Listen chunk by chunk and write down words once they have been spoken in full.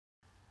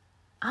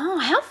Oh,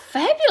 how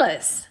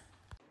fabulous.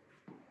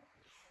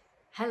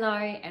 Hello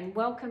and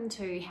welcome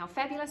to How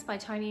Fabulous by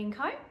Tony &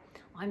 Co.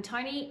 I'm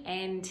Tony,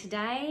 and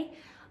today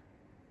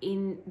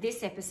in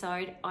this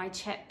episode I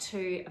chat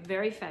to a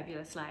very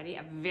fabulous lady,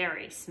 a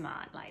very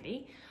smart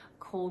lady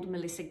called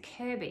Melissa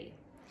Kirby.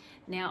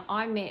 Now,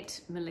 I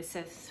met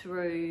Melissa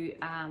through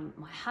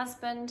my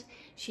husband.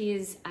 She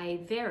is a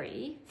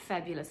very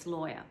fabulous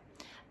lawyer,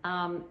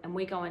 and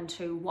we go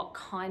into what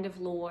kind of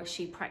law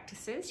she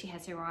practices. She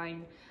has her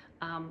own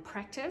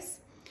practice.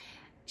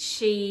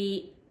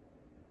 She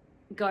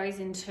goes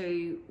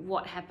into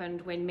what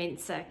happened when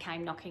Mensa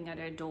came knocking at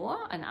her door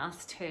and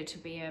asked her to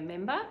be a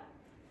member.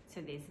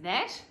 So there's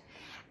that.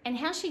 And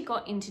how she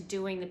got into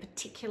doing the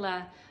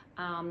particular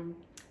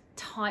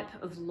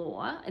type of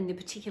law in the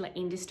particular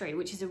industry,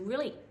 which is a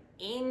really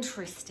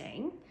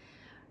interesting,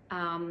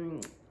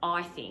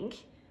 I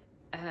think,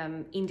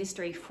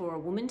 industry for a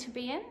woman to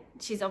be in.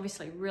 She's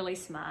obviously really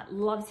smart,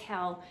 loves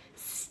how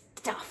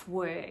stuff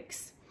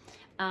works.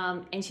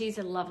 And she's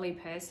a lovely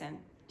person.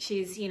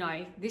 She's, you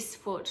know, this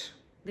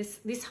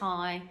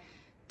high,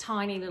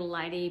 tiny little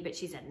lady, but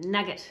she's a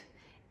nugget,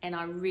 and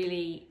I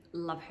really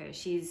love her.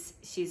 She's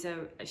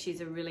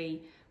a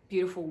really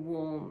beautiful,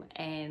 warm,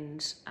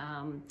 and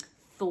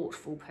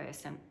thoughtful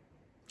person.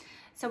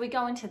 So we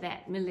go into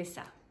that.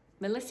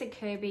 Melissa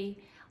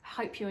Kirby. I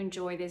hope you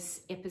enjoy this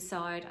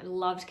episode. I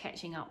loved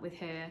catching up with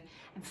her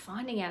and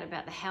finding out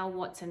about the how,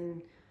 whats,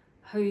 and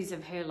who's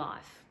of her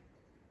life.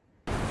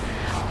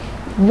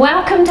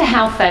 Welcome to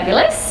How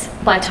Fabulous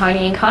by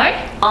Tony & Co.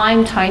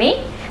 I'm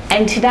Tony,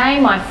 and today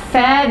my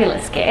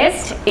fabulous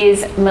guest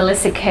is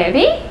Melissa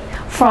Kirby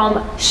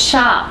from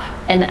Sharp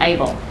and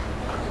Able.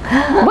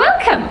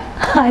 Welcome.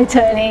 Hi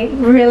Tony,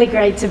 really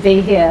great to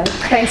be here.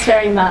 Thanks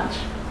very much.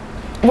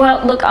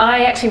 Well, look,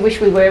 I actually wish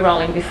we were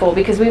rolling before,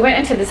 because we went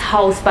into this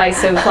whole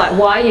space of like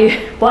why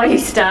you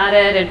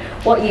started and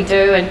what you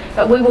do,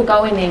 but we will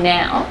go in there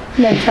now.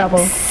 No trouble.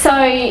 So,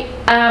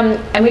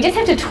 and we just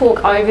have to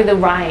talk over the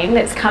rain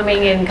that's coming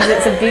in, because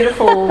it's a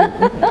beautiful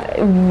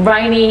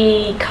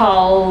rainy,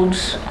 cold,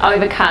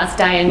 overcast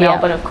day in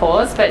Melbourne, of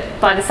course, but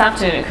by this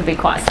afternoon it could be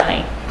quite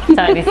sunny.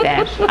 So it is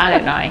that. I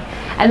don't know.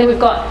 And then we've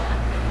got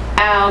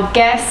our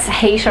gas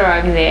heater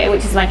over there,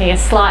 which is making a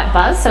slight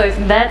buzz. So if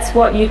that's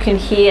what you can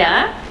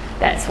hear,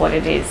 that's what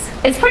it is.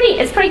 It's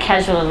pretty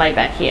casual and laid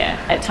back here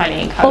at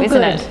Tony & Co, all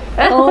isn't good.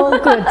 it? All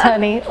good,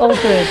 Tony. All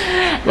good.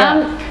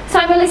 Yeah.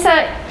 So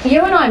Melissa,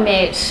 you and I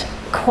met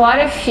quite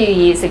a few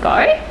years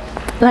ago.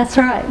 That's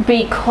right.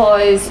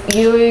 Because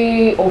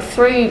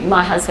through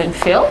my husband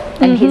Phil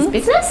and his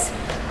business,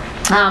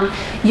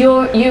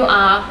 you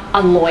are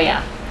a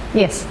lawyer.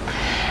 Yes.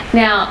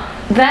 Now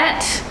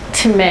that,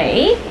 to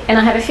me, and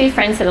I have a few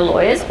friends that are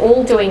lawyers,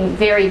 all doing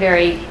very,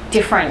 very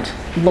different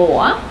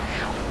law.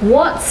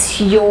 What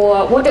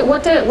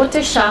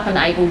does Sharp and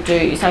Able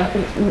do? So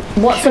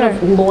what sort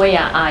of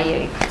lawyer are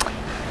you?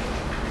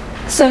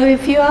 So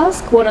if you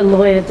ask what a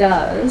lawyer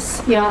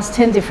does, you ask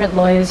 10 different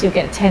lawyers, you'll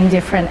get 10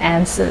 different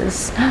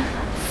answers.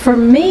 For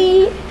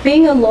me,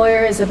 being a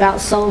lawyer is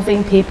about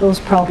solving people's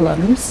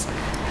problems,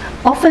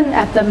 often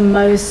at the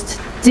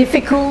most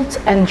difficult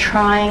and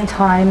trying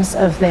times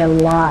of their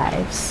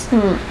lives.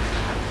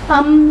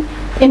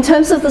 In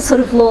terms of the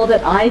sort of law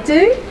that I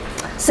do,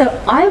 so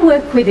I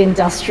work with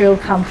industrial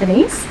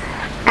companies,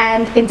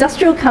 and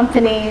industrial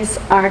companies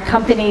are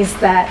companies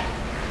that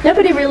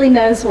nobody really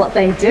knows what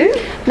they do.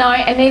 No,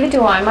 and neither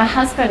do I. My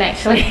husband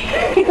actually,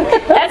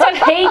 that's what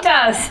he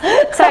does.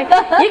 So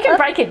you can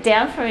break it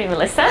down for me,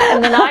 Melissa,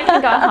 and then I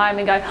can go home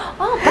and go,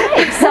 oh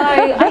babe, so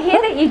I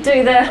hear that you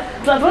do the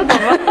blah, blah,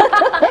 blah,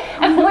 blah.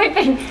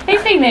 And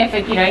he's been there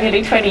for,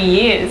 nearly 20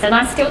 years, and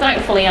I still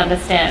don't fully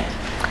understand.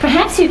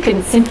 Perhaps you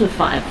can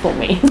simplify it for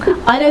me.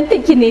 I don't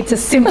think you need to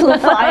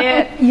simplify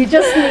it. You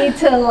just need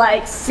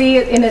to see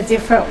it in a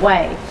different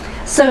way.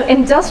 So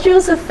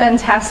industrials are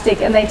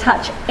fantastic, and they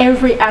touch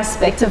every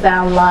aspect of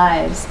our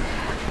lives.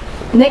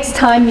 Next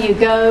time you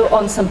go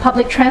on some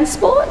public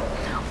transport,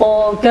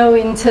 or go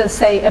into,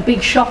 say, a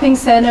big shopping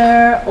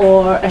centre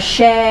or a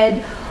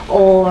shed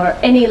or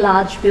any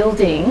large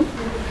building,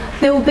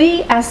 there will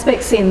be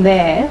aspects in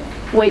there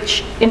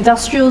which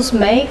industrials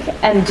make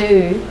and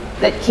do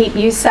that keep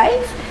you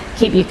safe,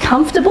 keep you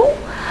comfortable.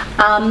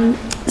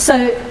 So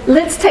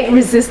let's take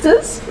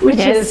resistors, which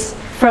is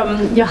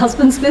from your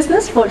husband's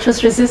business,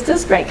 Fortress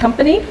Resistors, great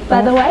company,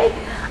 by the way.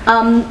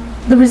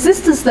 The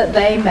resistors that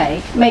they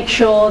make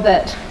sure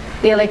that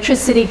the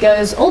electricity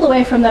goes all the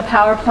way from the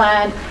power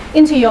plant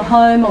into your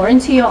home or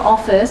into your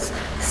office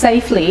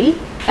safely,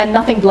 and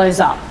nothing blows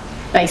up,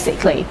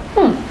 basically.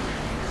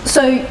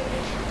 So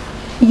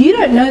you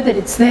don't know that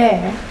it's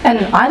there,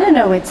 and I don't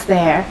know it's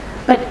there,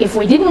 but if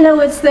we didn't know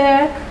it's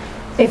there,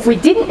 if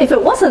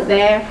it wasn't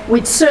there,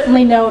 we'd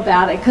certainly know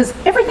about it, because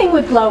everything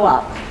would blow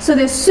up. So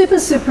they're super,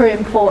 super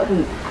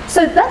important.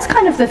 So that's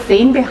kind of the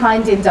theme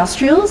behind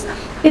industrials.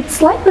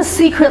 It's like the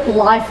secret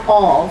life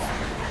of.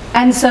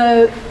 And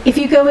so if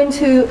you go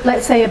into,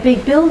 let's say, a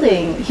big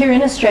building, here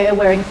in Australia,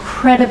 we're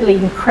incredibly,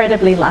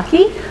 incredibly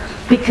lucky,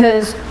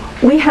 because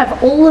we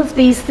have all of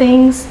these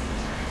things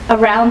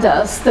around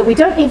us that we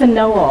don't even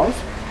know of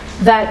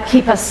that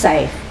keep us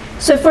safe.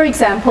 So for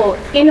example,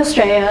 in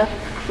Australia,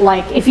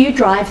 like if you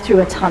drive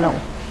through a tunnel,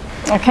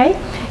 okay?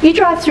 You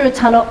drive through a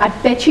tunnel, I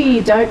bet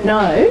you don't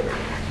know,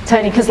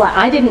 Tony, because like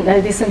I didn't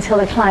know this until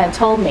a client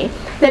told me,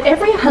 that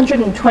every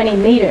 120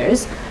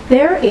 meters,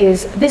 there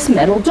is this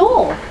metal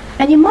door.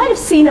 And you might have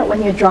seen it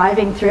when you're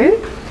driving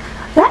through.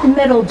 That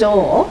metal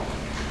door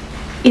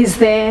is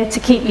there to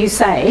keep you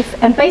safe.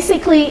 And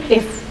basically,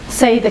 if,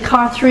 say, the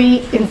car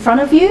 3 in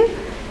front of you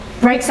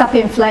breaks up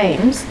in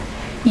flames,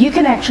 you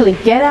can actually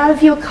get out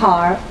of your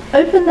car,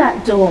 open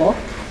that door,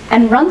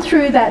 and run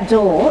through that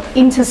door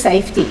into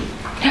safety.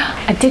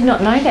 I did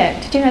not know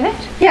that. Did you know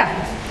that?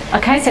 Yeah.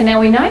 Okay, so now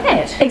we know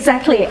that.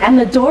 Exactly, and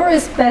the door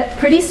is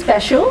pretty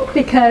special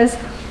because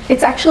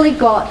it's actually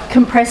got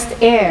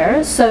compressed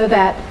air so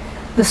that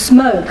the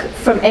smoke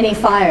from any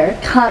fire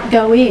can't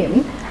go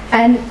in,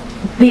 and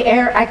the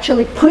air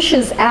actually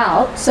pushes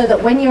out so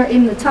that when you're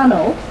in the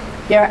tunnel,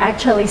 you're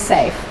actually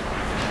safe.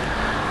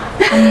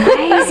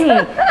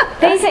 Amazing.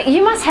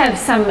 You must have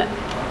some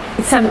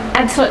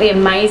absolutely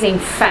amazing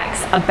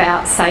facts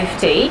about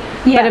safety,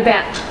 Yeah. but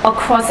about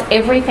across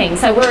everything.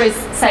 So whereas,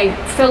 say,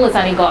 Phil has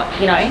only got,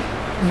 you know,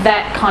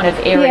 that kind of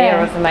area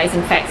Yeah. of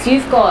amazing facts,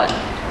 you've got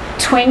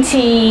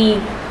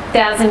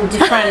 20,000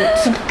 different...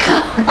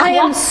 I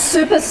am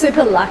super,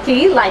 super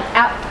lucky. Like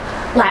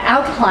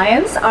our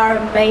clients are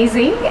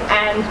amazing,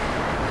 and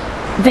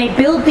they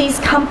build these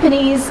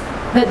companies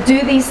that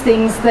do these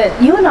things that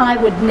you and I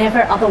would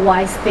never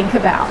otherwise think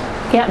about.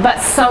 Yeah,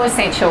 but so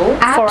essential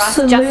for us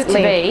just to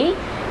Absolutely. be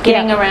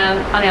getting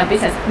around on our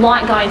business,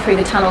 like going through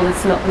the tunnel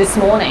this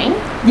morning.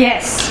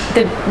 Yes.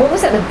 What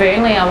was it? The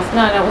Burnley? No,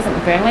 it wasn't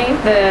the Burnley.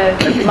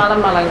 The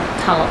Mulla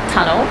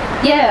tunnel.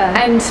 Yeah.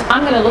 And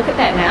I'm going to look at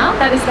that now.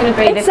 That is going to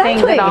be the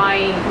thing Exactly. that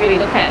I really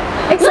look at.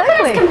 Look at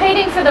Exactly. us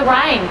competing for the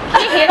rain.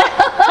 Can you hear that?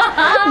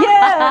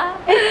 Yeah.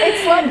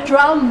 It's like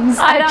drums.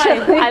 I know.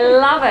 Actually. I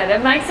love it.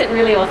 It makes it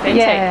really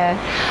authentic. Yeah.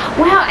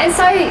 Wow. And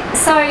so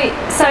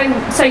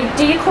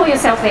do you call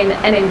yourself then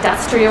an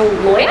industrial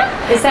lawyer?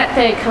 Is that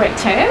the correct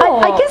term?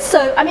 I guess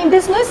so. I mean,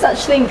 there's no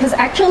such thing because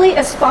actually,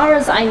 as far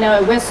as I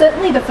know, we're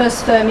certainly the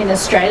first firm in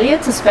Australia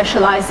to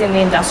specialise in the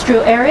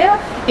industrial area,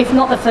 if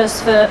not the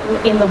first firm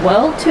in the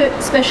world to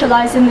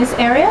specialise in this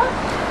area.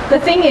 The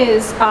thing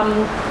is,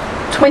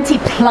 20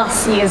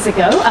 plus years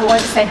ago, I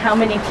won't say how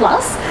many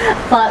plus,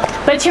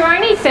 But you're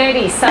only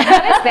 30, so how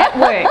does that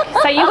work?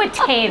 So you were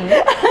 10.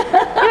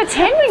 You were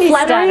 10 when you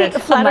started.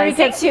 flattery Amazing.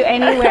 gets you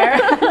anywhere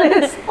at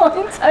this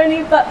point,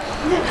 Tony. But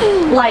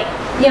like,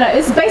 you know,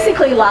 it's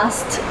basically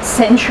last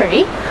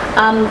century.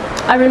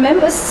 I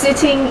remember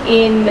sitting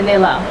in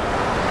Manila,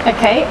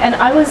 okay, and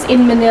I was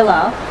in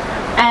Manila,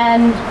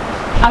 and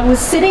I was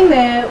sitting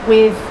there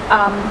with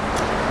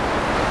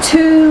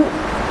two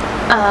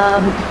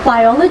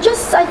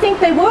biologists, I think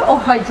they were, or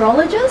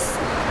hydrologists,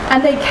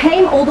 and they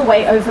came all the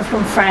way over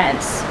from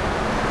France.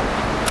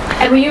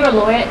 And were you a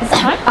lawyer at this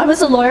time? I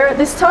was a lawyer at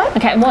this time.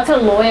 Okay, and what's a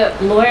lawyer?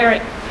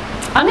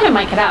 I'm going to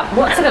make it up.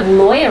 What sort of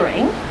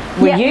lawyering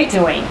were Yeah. you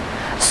doing?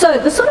 So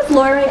the sort of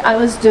lawyering I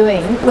was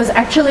doing was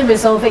actually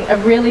resolving a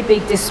really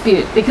big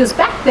dispute, because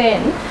back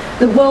then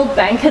the World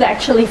Bank had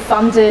actually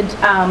funded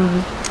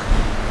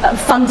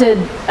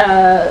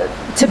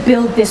to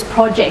build this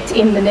project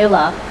in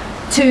Manila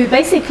to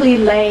basically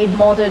lay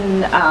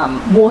modern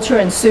water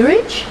and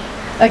sewage.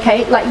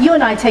 Okay, like you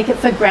and I take it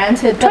for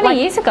granted. 20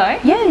 years ago?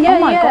 Yeah. Oh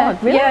my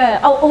God, really?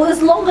 Yeah. Oh, it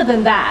was longer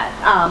than that.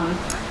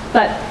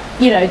 But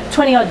you know,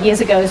 20 odd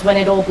years ago is when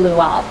it all blew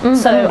up.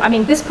 So, I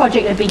mean, this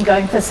project had been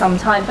going for some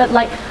time, but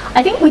like,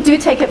 I think we do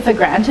take it for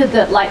granted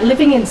that like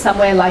living in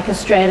somewhere like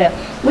Australia,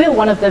 we're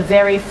one of the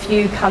very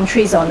few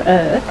countries on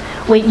earth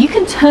where you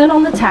can turn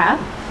on the tap,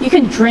 you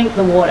can drink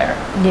the water.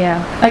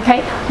 Yeah.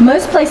 Okay,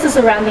 most places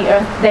around the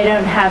earth, they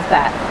don't have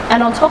that.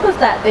 And on top of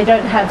that, they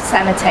don't have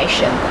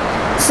sanitation.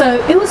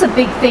 So it was a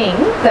big thing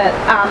that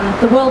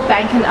the World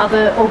Bank and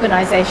other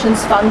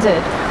organizations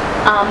funded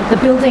the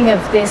building of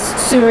this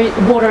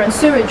water and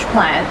sewage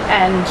plant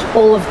and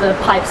all of the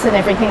pipes and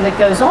everything that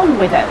goes on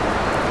with it.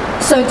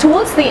 So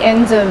towards the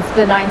end of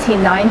the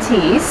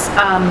 1990s,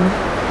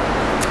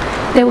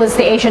 there was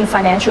the Asian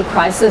financial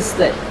crisis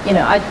that, you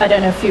know, I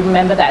don't know if you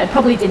remember that. It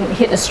probably didn't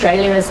hit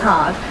Australia as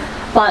hard.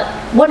 But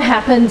what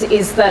happened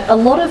is that a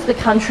lot of the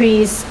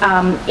countries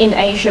in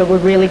Asia were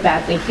really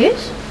badly hit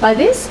by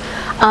this,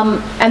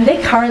 and their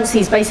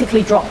currencies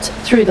basically dropped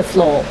through the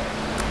floor.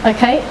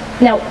 Okay,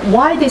 now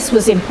why this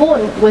was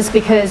important was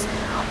because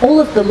all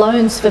of the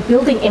loans for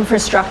building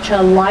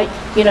infrastructure like,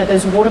 you know,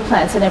 those water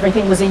plants and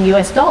everything was in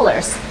US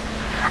dollars.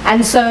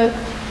 And so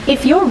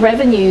if your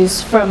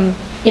revenues from,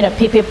 you know,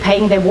 people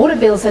paying their water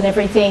bills and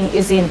everything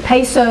is in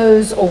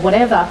pesos or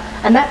whatever,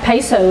 and that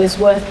peso is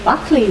worth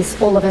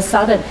buckleys all of a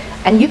sudden,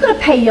 and you've got to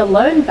pay your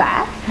loan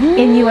back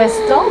in US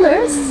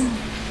dollars.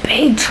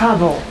 Big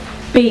trouble.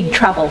 Big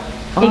trouble,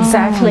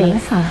 exactly.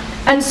 Melissa.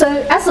 And so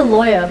as a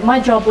lawyer,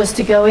 my job was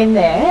to go in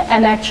there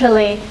and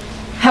actually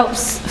help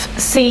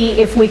see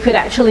if we could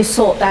actually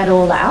sort that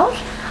all out.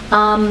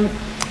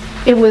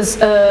 It was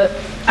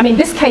I mean,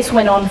 this case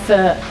went on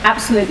for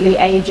absolutely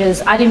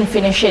ages. I didn't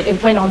finish it.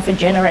 It went on for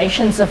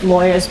generations of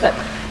lawyers. But,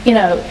 you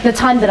know, the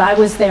time that I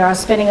was there, I was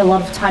spending a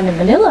lot of time in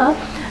Manila.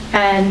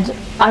 And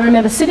I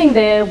remember sitting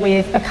there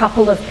with a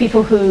couple of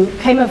people who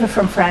came over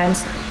from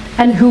France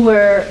and who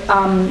were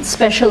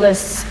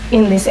specialists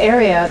in this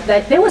area.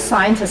 They were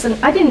scientists,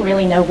 and I didn't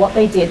really know what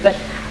they did. But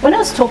when I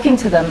was talking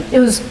to them, it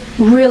was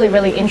really,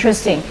 really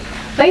interesting.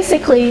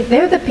 Basically,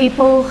 they're the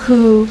people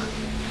who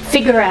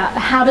figure out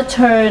how to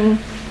turn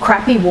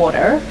crappy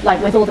water,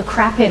 like with all the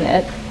crap in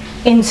it,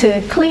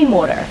 into clean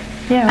water.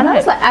 Yeah, and right. I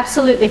was like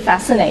absolutely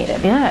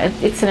fascinated. Yeah,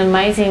 it's an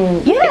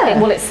amazing. Yeah.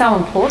 Well, it's so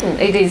important.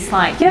 It is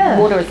like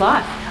water is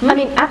life. I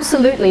mean,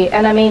 absolutely.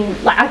 And I mean,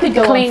 like I could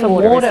go Clean on for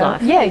water is water.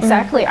 life. Yeah,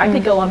 exactly. I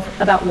could go on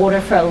about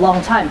water for a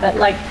long time, but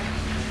like,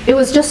 it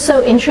was just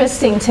so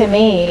interesting to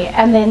me.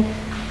 And then,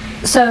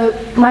 so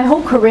my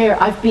whole career,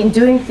 I've been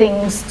doing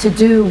things to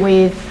do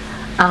with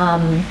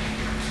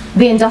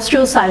the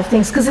industrial side of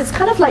things, because it's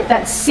kind of like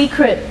that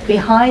secret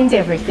behind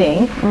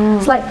everything.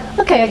 It's like,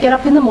 okay, I get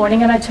up in the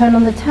morning and I turn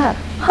on the tap.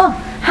 Huh,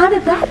 how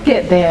did that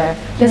get there?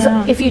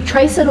 If you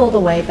trace it all the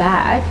way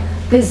back,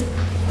 there's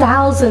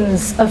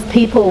thousands of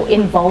people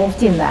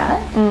involved in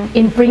that,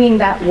 in bringing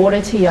that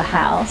water to your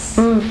house.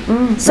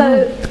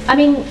 So, I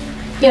mean,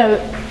 you know,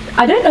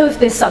 I don't know if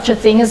there's such a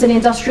thing as an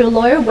industrial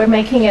lawyer. We're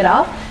making it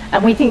up,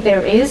 and we think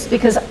there is,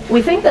 because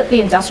we think that the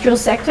industrial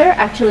sector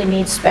actually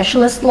needs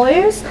specialist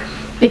lawyers,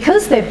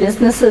 because their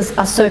businesses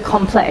are so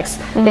complex.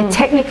 They're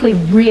technically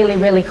really,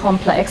 really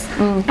complex,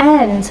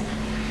 and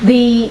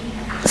the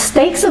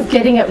stakes of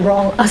getting it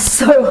wrong are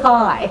so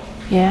high.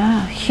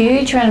 Yeah,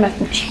 huge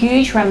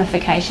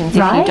ramifications if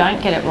you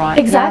don't get it right.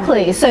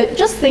 Exactly. Yeah. So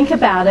just think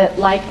about it,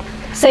 like,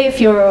 say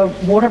if you're a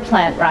water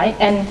plant, right,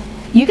 and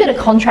you get a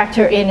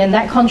contractor in, and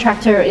that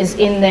contractor is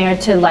in there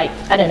to, like,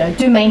 I don't know,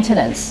 do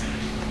maintenance.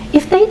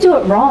 If they do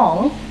it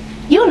wrong,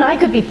 you and I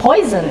could be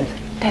poisoned.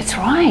 That's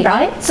right.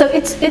 Right? So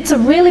it's a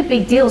really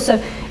big deal.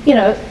 So, you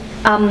know,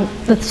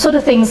 the sort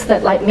of things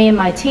that like me and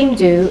my team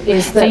do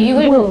is that... So you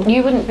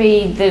wouldn't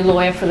be the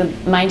lawyer for the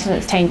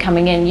maintenance team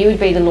coming in, you would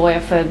be the lawyer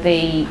for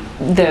the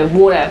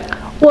water.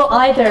 Well,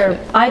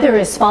 either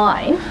is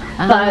fine,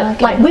 but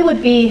okay. like we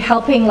would be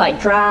helping like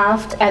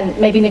draft and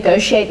maybe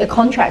negotiate the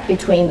contract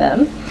between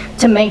them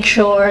to make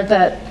sure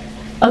that,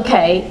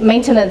 okay,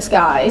 maintenance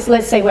guys,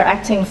 let's say we're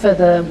acting for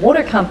the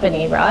water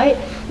company, right?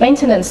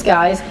 Maintenance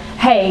guys,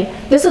 hey,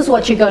 this is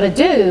what you got to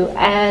do,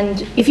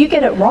 and if you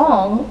get it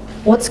wrong,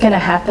 what's going to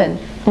happen?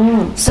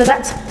 So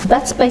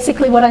that's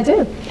basically what I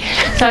do.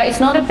 So it's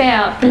not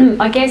about,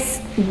 I guess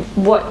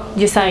what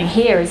you're saying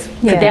here is,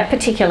 for that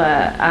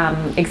particular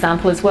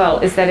example as well,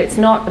 is that it's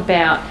not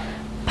about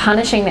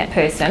punishing that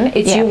person,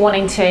 it's you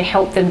wanting to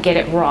help them get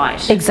it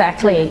right.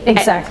 Exactly.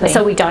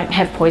 So we don't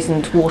have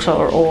poisoned water,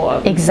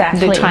 or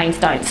the trains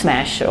don't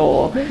smash,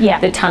 or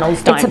the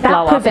tunnels don't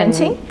blow up.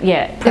 Preventing.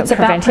 It's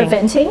about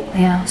preventing.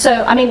 Yeah.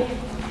 So, I mean,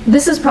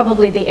 this is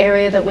probably the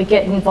area that we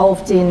get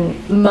involved in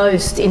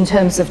most in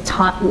terms of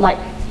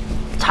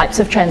types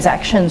of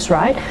transactions,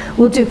 right?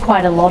 We'll do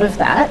quite a lot of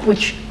that,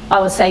 which I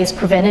would say is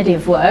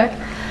preventative work.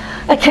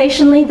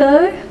 Occasionally,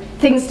 though,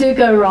 things do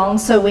go wrong,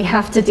 so we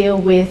have to deal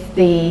with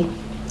the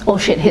all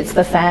shit hits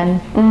the fan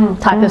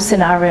type of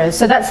scenarios.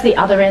 So that's the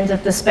other end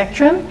of the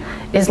spectrum,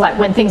 is like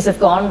when things have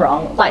gone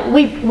wrong. Like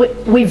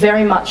we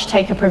very much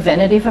take a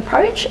preventative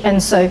approach,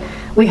 and so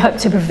we hope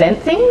to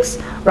prevent things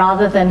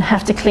rather than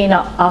have to clean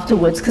up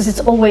afterwards, because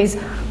it's always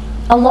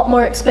a lot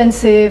more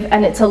expensive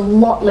and it's a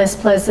lot less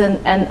pleasant,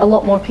 and a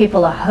lot more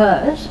people are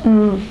hurt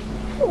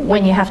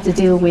when you have to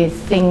deal with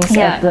things.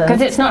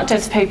 Because it's not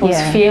just people's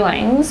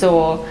feelings,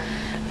 or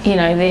you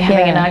know, they're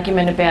having an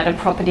argument about a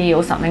property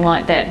or something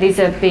like that. These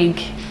are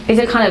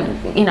kind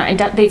of, you know,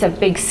 these are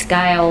big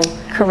scale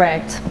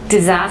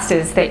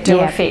disasters that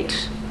do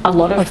affect a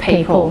lot of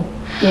people.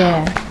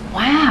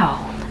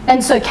 Wow.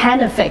 And so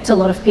can affect a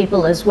lot of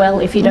people as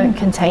well if you don't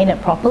contain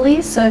it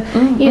properly. So,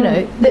 you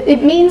know,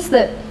 it means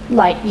that,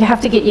 like, you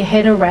have to get your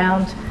head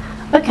around,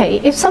 okay,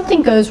 if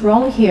something goes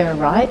wrong here,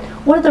 right,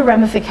 what are the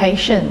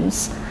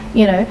ramifications?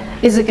 You know,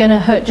 is it going to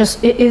hurt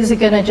is it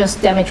going to just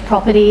damage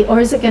property, or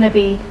is it going to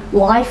be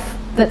life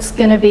that's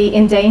going to be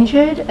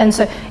endangered? And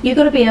so you've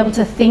got to be able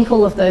to think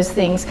all of those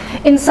things.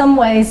 In some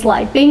ways,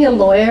 like, being a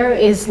lawyer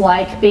is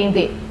like being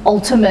the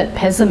ultimate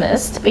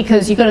pessimist,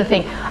 because you've got to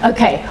think,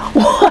 okay,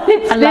 what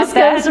if this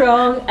goes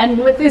wrong, and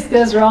what this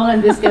goes wrong,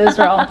 and this goes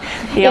wrong?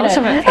 The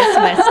ultimate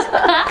pessimist.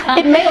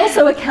 It may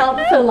also account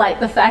for,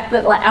 like, the fact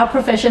that, like, our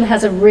profession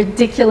has a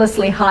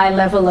ridiculously high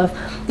level of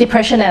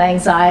depression and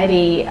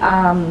anxiety,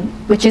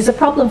 which is a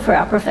problem for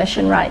our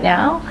profession right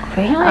now.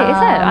 Really? Is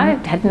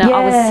it?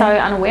 I was so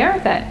unaware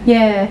of that.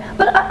 Yeah,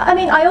 but I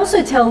mean, I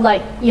also tell,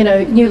 like, you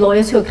know, new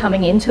lawyers who are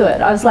coming into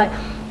it, I was like,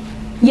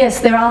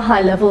 yes, there are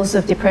high levels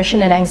of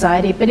depression and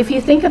anxiety, but if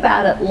you think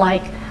about it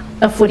like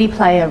a footy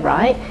player,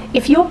 right?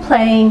 If you're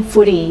playing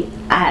footy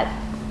at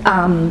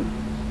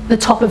the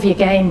top of your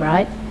game,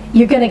 right,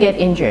 you're going to get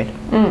injured.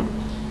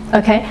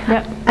 Okay?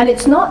 Yep. And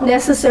it's not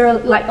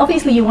necessarily, like,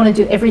 obviously you want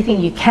to do everything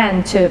you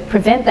can to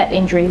prevent that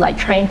injury, like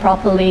train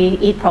properly,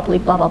 eat properly,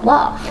 blah, blah,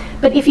 blah.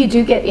 But if you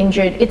do get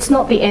injured, it's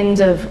not the end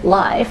of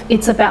life.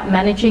 It's about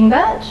managing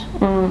that.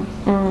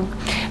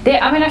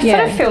 I mean, I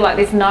sort of feel like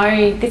there's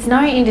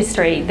no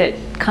industry that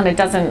kind of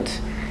doesn't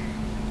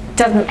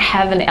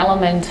have an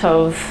element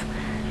of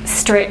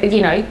stress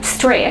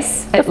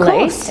at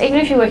least. Even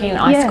if you're working in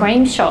an ice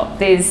cream shop,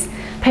 there's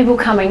people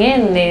coming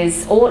in.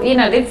 There's all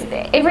there's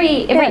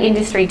every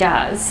industry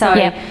does. So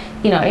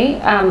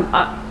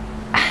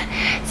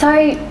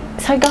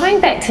so going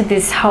back to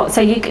this whole,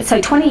 so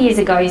 20 years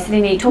ago you're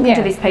sitting there talking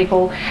to these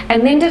people,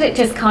 and then did it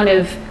just kind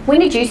of, when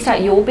did you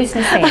start your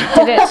business then?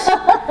 Did it?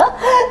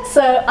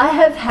 So I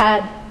have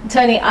had,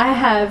 Tony, I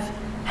have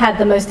had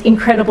the most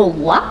incredible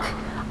luck,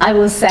 I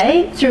will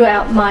say,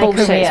 throughout my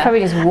career. It's probably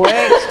just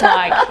worked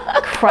like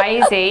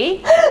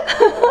crazy.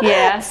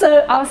 Yeah. So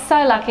I was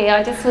so lucky.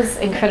 I just was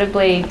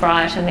incredibly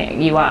bright,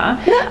 and you are.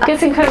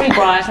 Just incredibly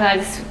bright, and I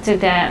just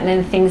did that, and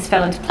then things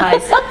fell into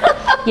place.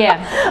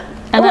 Yeah.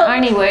 And I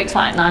only worked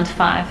like 9 to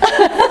 5,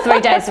 3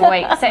 days a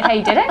week. Is that how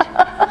you did it?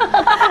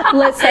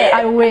 Let's say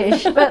I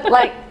wish, but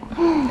like,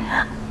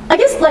 I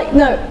guess like,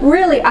 no,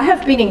 really, I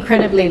have been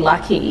incredibly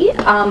lucky.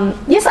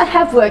 Yes, I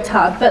have worked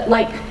hard, but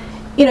like,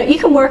 you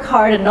can work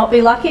hard and not be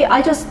lucky.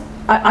 I just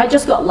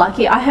got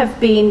lucky. I have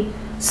been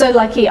so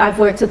lucky. I've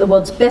worked at the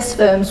world's best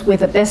firms with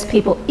the best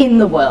people in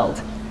the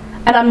world.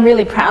 And I'm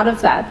really proud of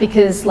that,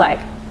 because like,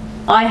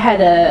 I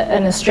had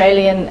an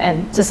Australian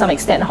and to some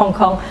extent Hong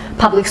Kong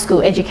public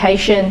school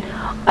education.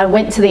 I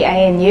went to the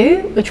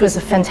ANU, which was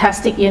a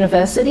fantastic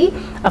university.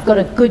 I've got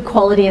a good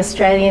quality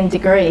Australian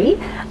degree,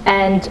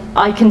 and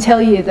I can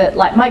tell you that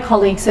like my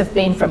colleagues have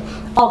been from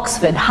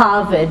Oxford,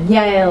 Harvard,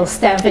 Yale,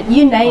 Stanford,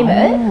 you name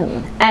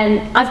it, and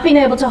I've been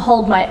able to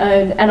hold my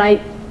own, and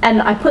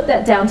I put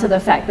that down to the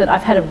fact that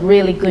I've had a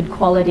really good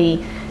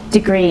quality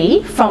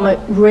degree from a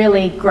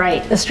really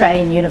great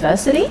Australian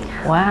university.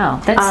 Wow,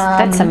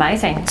 that's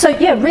amazing. So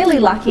yeah, really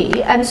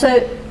lucky, and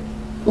so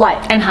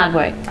like, and hard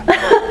work.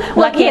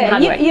 Lucky and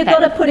hard work. You've got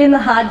to put in the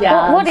hard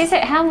yards. What is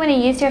it? How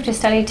many years do you have to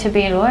study to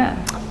be a lawyer?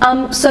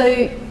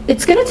 So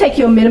it's going to take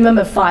you a minimum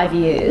of 5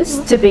 years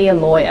to be a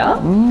lawyer,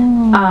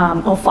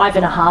 or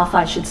 5.5,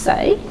 I should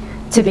say,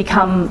 to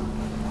become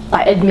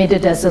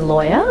admitted as a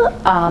lawyer.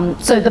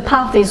 So the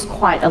path is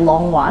quite a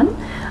long one,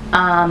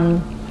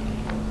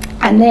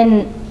 and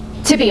then,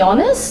 to be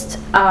honest,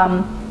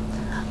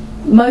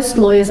 most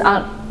lawyers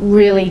aren't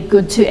really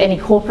good to any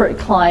corporate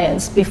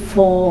clients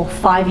before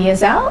 5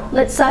 years out,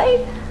 let's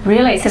say.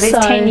 Really? So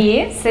there's 10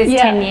 years? There's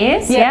 10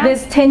 years? Yeah,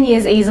 there's 10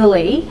 years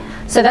easily.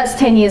 So that's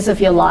 10 years of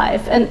your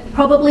life. And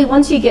probably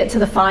once you get to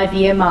the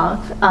 5-year mark,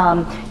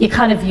 you're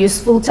kind of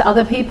useful to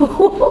other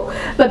people.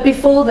 But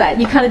before that,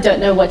 you kind of don't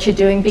know what you're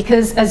doing,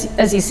 because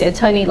as you said,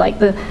 Tony, like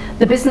the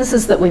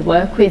businesses that we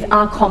work with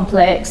are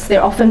complex.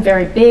 They're often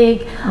very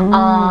big.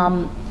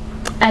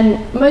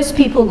 And most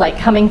people like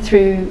coming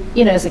through,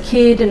 as a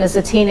kid and as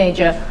a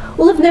teenager,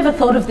 will have never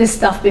thought of this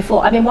stuff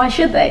before. I mean, why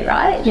should they,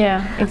 right?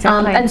 Yeah,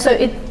 exactly. And so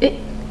it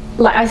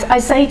like I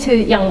say to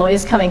young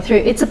lawyers coming through,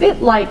 it's a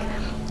bit like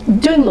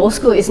doing law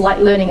school is like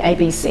learning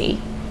ABC,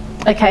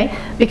 okay?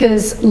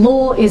 Because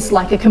law is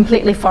like a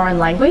completely foreign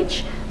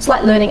language. It's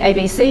like learning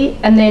ABC,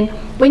 and then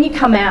when you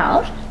come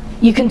out,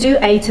 you can do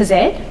A to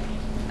Z,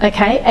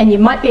 okay? And you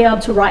might be able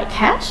to write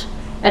cat,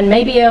 and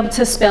maybe able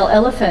to spell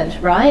elephant,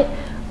 right?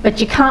 But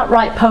you can't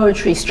write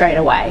poetry straight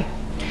away.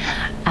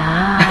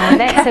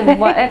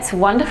 That's a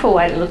wonderful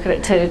way to look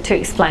at it, to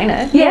explain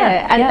it.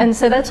 And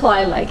so that's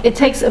why like it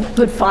takes a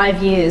good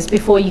 5 years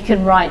before you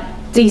can write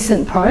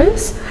decent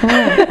prose.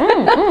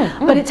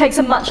 But it takes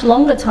a much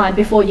longer time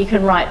before you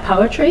can write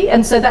poetry,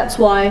 and so that's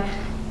why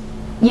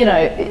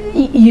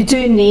you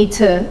do need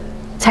to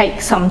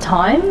take some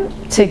time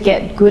to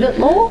get good at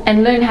law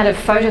and learn how to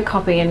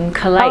photocopy and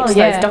collate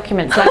those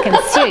documents like in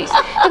suits.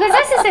 Because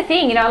this is the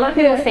thing, a lot of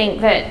people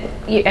think that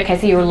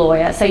so you're a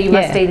lawyer, so you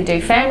must either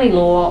do family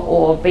law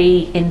or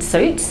be in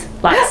suits,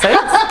 like suits.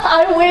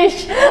 I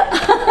wish.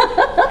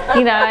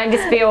 And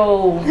just be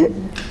all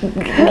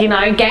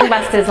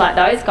gangbusters like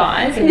those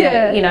guys, and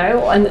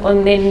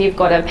and then you've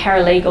got a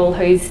paralegal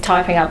who's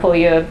typing up all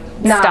your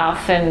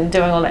stuff and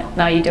doing all that.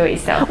 No, you do it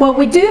yourself. Well,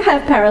 we do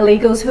have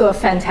paralegals who are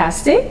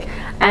fantastic,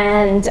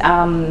 and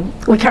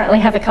we currently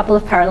have a couple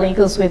of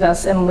paralegals with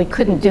us, and we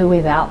couldn't do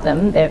without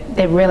them.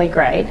 They're really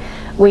great.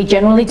 We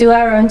generally do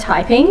our own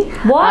typing.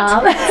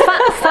 What?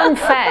 Fun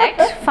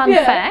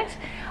fact.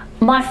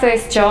 My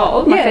first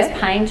job, my first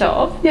paying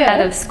job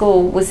out of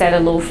school was at a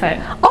law firm.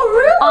 Oh,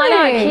 really? I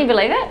know. Can you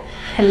believe it?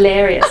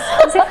 Hilarious.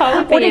 As if I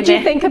would be What did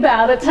you think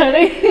about it,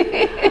 Tony?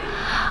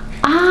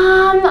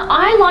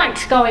 I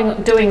liked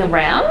doing the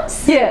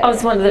rounds. Yeah. I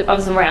was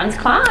a rounds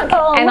clerk, and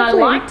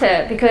lovely. I liked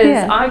it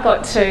because I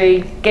got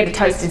to get a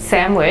toasted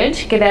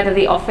sandwich, get out of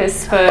the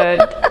office for an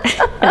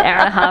hour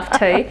and a half,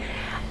 2.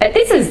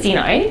 This is,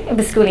 it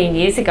was schooling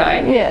years ago.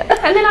 Yeah.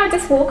 And then I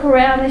just walk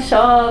around the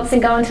shops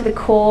and go into the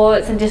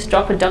courts and just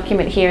drop a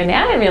document here and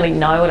there. I didn't really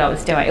know what I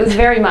was doing. It was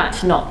very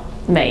much not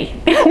me,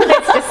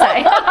 let's just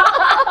say.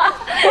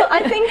 Well,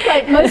 I think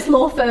like most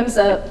law firms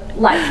are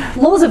like,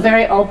 law's a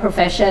very old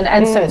profession,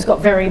 and so it's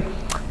got very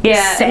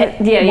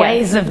set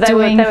ways of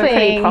doing they were things.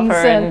 pretty proper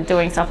and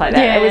doing stuff like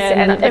that.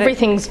 And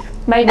everything's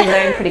made me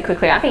learn pretty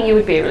quickly. I think you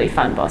would be a really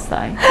fun boss, though.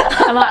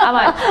 I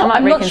might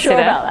I'm reconsider. not sure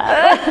about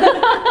that.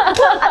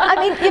 I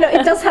mean, you know,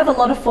 it does have a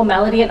lot of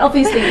formality, and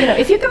obviously, you know,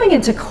 if you're going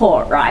into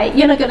court, right,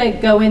 you're not going to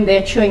go in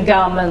there chewing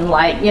gum and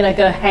like, you know,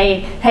 go,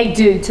 hey,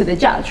 dude, to the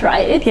judge,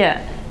 right?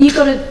 You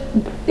got to.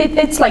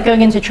 It's like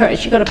going into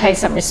church. You got to pay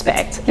some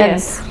respect.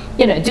 Yes. And,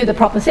 you know, do the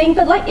proper thing.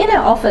 But like in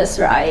our office,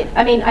 right?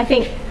 I mean, I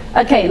think.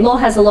 Okay, law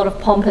has a lot of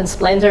pomp and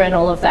splendor and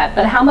all of that,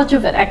 but how much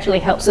of it actually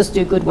helps us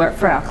do good work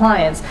for our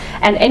clients?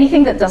 And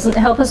anything that doesn't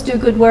help us do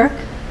good work,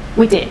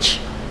 we ditch.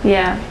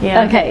 Yeah.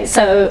 Okay,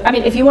 so, I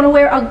mean, if you want to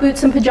wear Ugg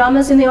boots and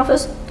pajamas in the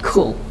office,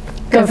 cool.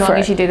 Go for it. As long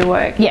as you do the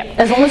work. Yeah,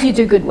 as long as you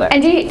do good work.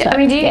 And do you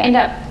end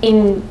up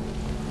in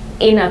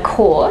a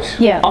court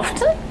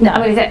often? No.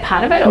 I mean, is that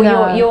part of it? Or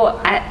No. you're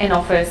at an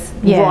office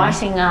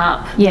writing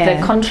up the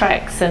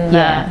contracts and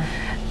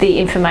the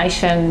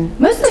information.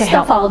 Most of the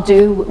stuff I'll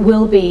do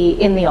will be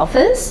in the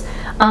office.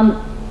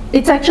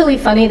 It's actually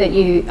funny that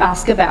you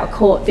ask about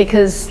court,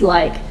 because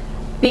like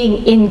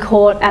being in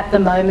court at the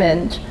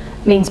moment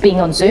means being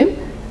on Zoom.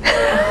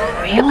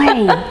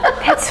 Really?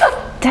 That's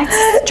strange.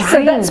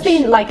 So that's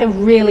been like a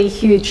really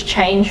huge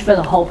change for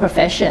the whole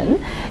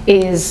profession,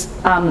 is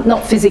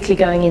not physically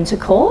going into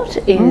court,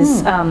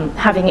 is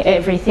having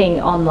everything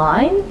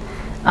online.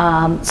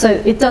 So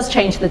it does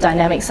change the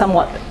dynamic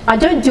somewhat. I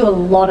don't do a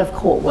lot of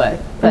court work,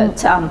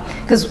 but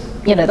because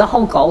you know the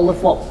whole goal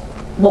of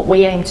what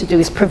we aim to do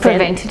is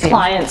prevent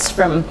clients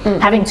from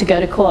having to go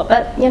to court.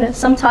 But you know,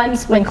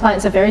 sometimes when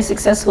clients are very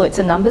successful, it's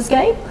a numbers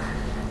game.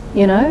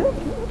 You know,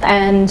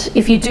 and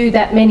if you do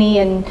that many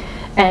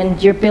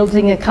and you're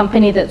building a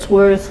company that's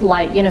worth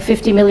like, you know,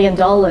 $50 million,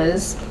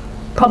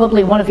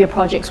 probably one of your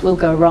projects will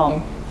go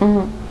wrong.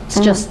 It's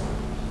just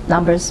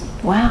numbers.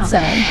 Wow. So,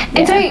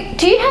 and so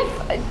do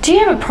you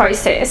have a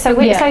process? So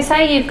so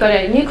say you've got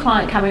a new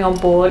client coming on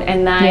board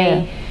and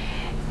they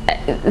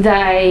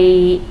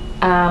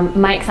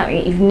make something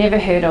that you've never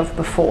heard of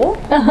before,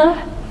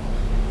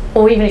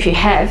 or even if you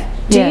have,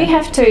 do you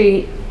have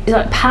to,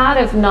 like, part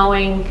of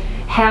knowing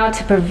how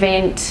to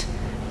prevent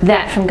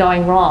that from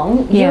going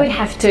wrong, you would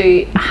have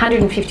to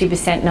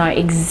 150% know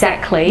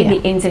exactly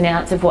the ins and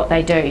outs of what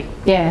they do.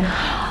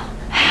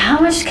 How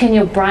much can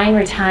your brain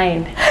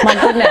retain? My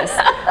goodness.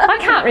 I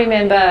can't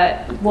remember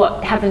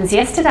what happens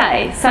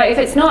yesterday. So if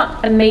it's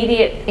not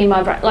immediate in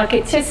my brain, like,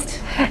 it's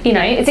just, you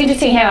know, it's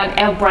interesting how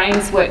our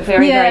brains work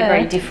very, very,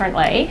 very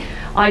differently.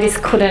 I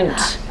just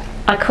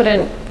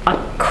I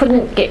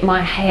couldn't get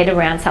my head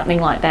around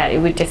something like that. It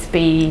would just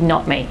be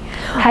not me.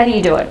 How do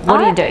you do it? What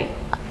do you do?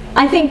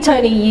 I think,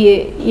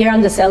 Tony, you're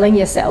underselling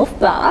yourself,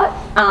 but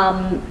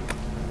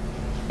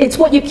it's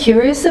what you're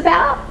curious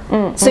about.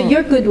 So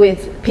you're good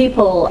with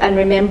people and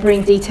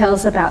remembering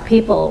details about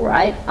people,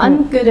 right?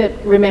 I'm good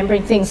at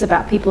remembering things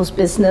about people's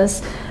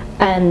business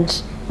and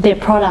their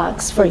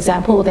products, for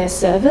example, or their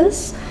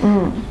service.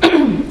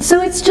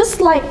 So it's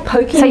just like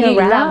poking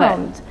around. Love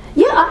it.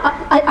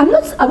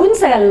 I wouldn't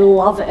say I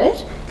love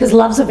it, because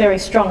love's a very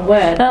strong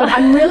word, but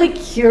I'm really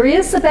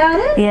curious about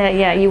it.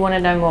 Yeah, you want to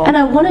know more. And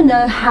I want to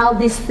know how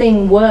this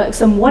thing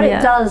works and what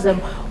it does and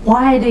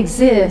why it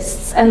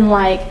exists, and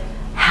like,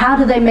 how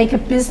do they make a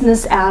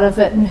business out of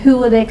it, and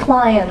who are their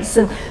clients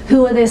and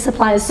who are their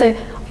suppliers. So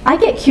I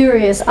get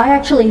curious. I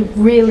actually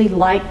really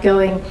like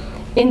going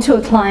into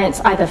a client's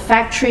either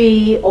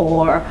factory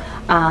or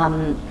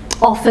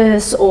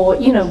office, or,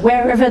 you know,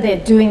 wherever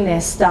they're doing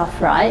their stuff,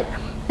 right?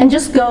 And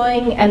just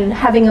going and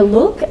having a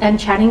look and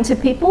chatting to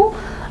people.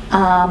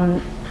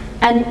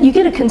 And you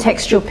get a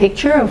contextual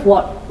picture of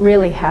what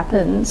really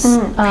happens.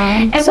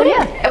 And so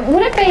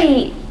would it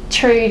be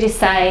true to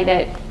say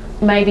that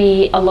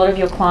maybe a lot of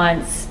your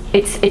clients,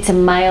 it's a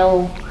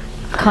male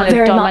kind of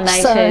very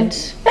dominated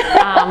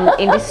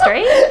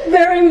industry?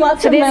 Very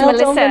much so a male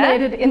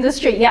dominated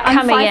industry. Yeah,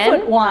 I'm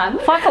 5'1".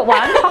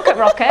 5'1", pocket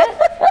rocket.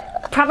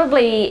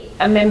 Probably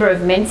a member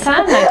of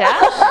Mensa, no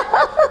doubt.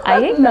 Are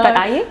you? No. But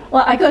are you?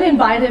 Well, I got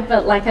invited,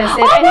 but like I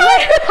said,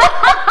 anyway.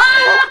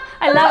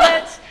 I love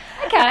it.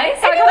 Okay,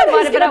 so anyone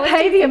who's going to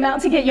pay the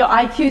amount to get your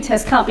IQ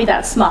test can't be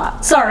that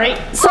smart. Sorry,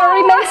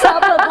 Mensa,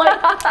 but like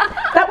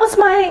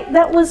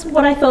that was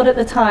what I thought at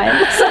the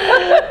time. So.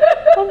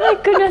 Oh my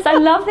goodness, I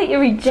love that you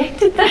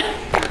rejected that.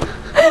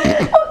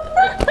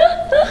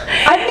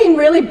 I've been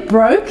really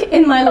broke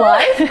in my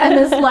life, and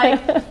it's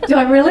like, do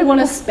I really want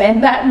to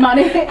spend that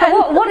money?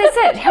 What is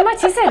it? How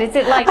much is it? Is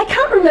it like? I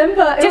can't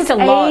remember. Just it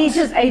was a lot.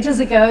 ages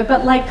ago.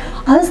 But like,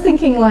 I was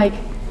thinking, like,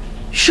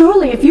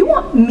 surely if you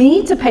want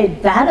me to pay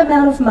that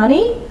amount of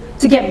money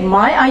to get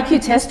my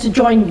IQ test to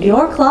join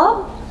your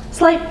club,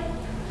 it's like,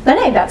 that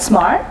ain't that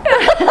smart.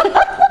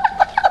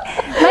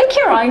 Make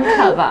your own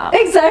cover.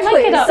 Exactly.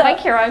 Make it up.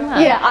 Make your own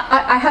one. Yeah,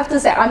 I have to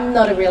say, I'm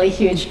not a really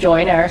huge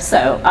joiner,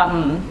 so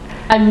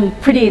I'm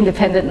pretty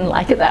independent and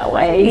like it that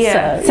way.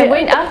 Yeah. So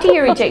when after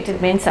you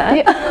rejected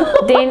Mensa,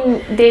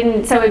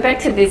 then so we're back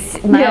to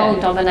this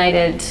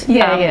male-dominated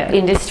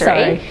industry.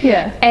 Sorry.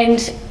 Yeah.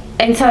 And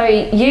And so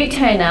you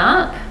turn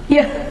up,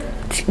 Yeah.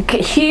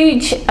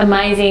 huge,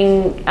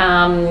 amazing,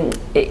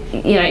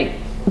 you know,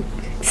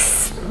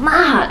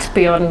 smart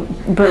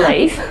beyond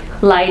belief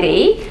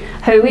lady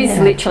who is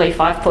literally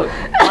 5'1",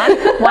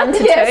 1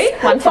 to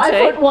Yes, 2, 1 to 2.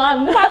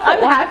 5'1".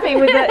 I'm happy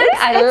with it.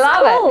 I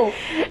love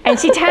it. And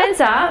she turns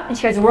up and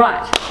she goes,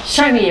 right,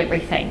 show me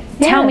everything.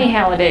 Tell me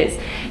how it is.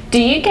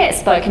 Do you get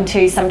spoken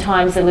to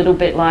sometimes a little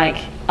bit like,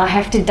 I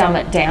have to dumb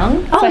it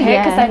down for her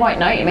because they won't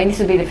know you? I mean, this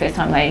would be the first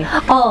time they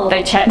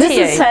chat to you.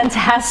 This is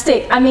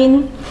fantastic. I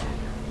mean,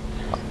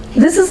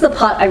 this is the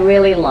part I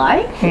really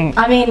like.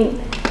 I mean,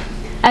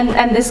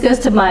 and this goes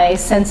to my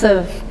sense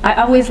of, I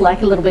always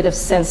like a little bit of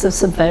sense of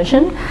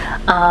subversion.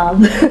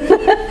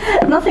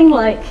 Nothing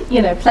like,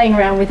 you know, playing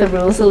around with the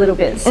rules a little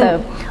bit.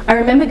 So I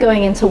remember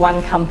going into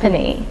one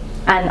company,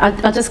 and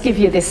I'll just give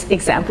you this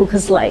example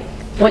because like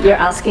what you're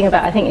asking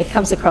about, I think it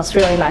comes across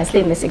really nicely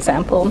in this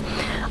example.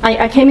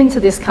 I came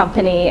into this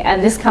company,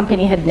 and this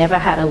company had never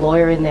had a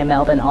lawyer in their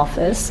Melbourne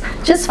office,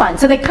 just fine.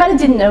 So they kind of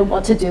didn't know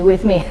what to do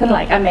with me. And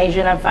like, I'm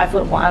Asian, I'm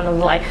 5'1", I'm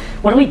like,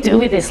 what do we do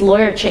with this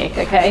lawyer chick,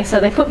 okay? So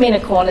they put me in a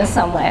corner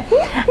somewhere.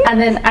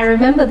 And then I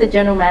remember the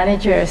general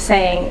manager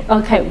saying,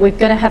 okay, we're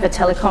gonna have a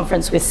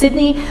teleconference with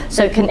Sydney,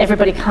 so can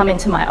everybody come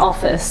into my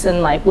office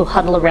and like, we'll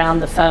huddle around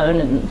the phone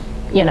and,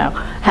 you know,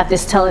 have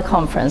this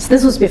teleconference.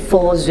 This was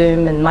before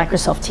Zoom and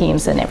Microsoft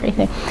Teams and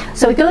everything.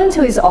 So we go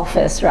into his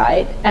office,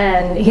 right?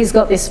 And he's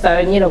got this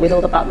phone, you know, with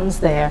all the buttons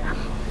there.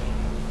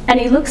 And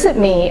he looks at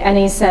me and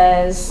he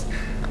says,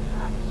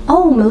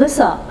 oh,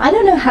 Melissa, I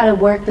don't know how to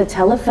work the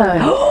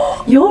telephone.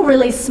 You're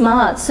really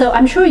smart, so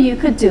I'm sure you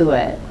could do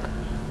it.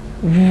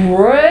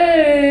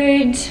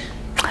 Rude.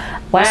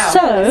 Wow.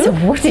 So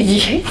what did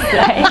you say?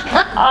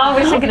 I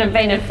wish I could have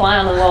been a fly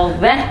on the wall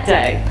that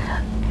day.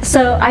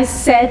 So I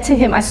said to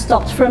him, I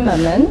stopped for a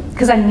moment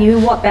because I knew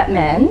what that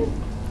meant.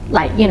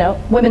 Like, you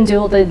know, women do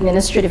all the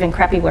administrative and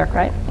crappy work,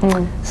 right?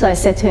 So I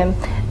said to him,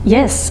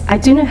 yes, I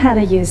do know how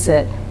to use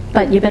it,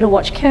 but you better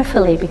watch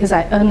carefully because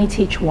I only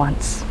teach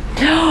once.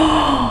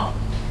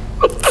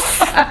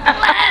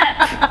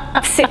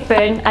 Sick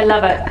burn. I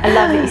love it. I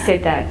love that you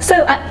said that.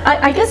 So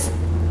I guess,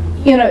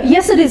 you know,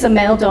 yes, it is a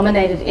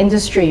male-dominated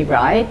industry,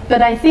 right?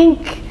 But I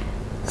think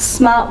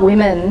smart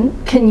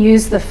women can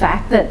use the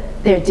fact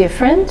that they're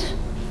different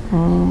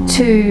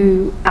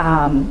to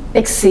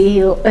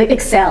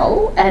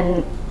excel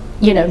and,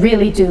 you know,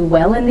 really do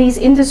well in these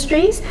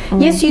industries.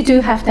 Yes, you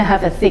do have to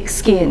have a thick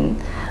skin,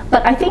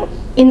 but I think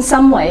in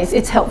some ways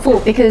it's helpful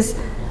because,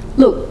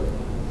 look,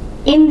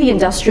 in the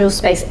industrial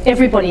space,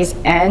 everybody's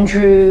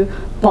Andrew,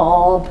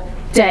 Bob,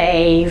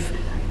 Dave,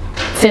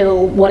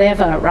 Phil,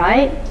 whatever,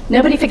 right?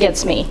 Nobody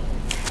forgets me.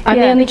 I'm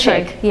the only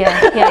chick.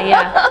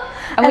 Yeah.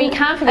 And we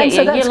can't forget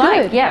so you. You're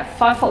like, good.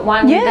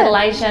 5'1", little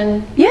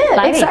Asian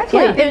lady. Exactly.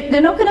 Yeah.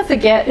 They're not going to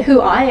forget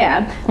who I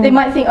am. They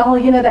might think, oh,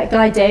 you know, that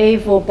guy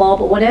Dave or Bob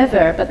or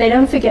whatever, but they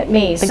don't forget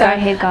me. So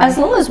as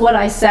long as what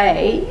I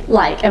say,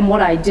 like, and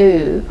what I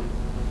do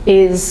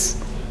is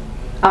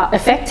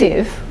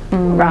effective,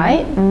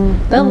 right?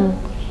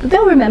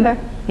 They'll remember.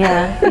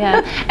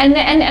 Yeah. And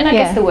I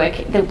guess the work,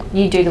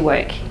 you do the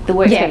work. The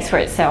work speaks for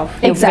itself.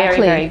 You're very,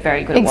 very,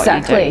 very good at what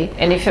you do.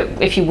 And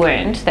if you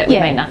weren't, that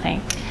would mean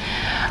nothing.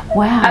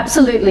 Wow.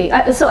 Absolutely.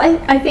 So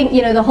I think,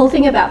 you know, the whole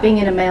thing about being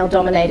in a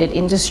male-dominated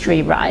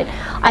industry, right?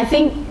 I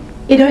think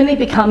it only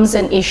becomes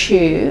an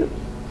issue.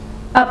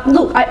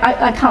 Look,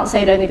 I can't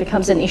say it only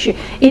becomes an issue.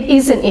 It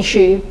is an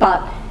issue,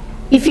 but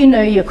if you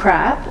know your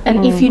crap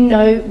and if you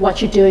know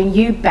what you're doing,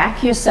 you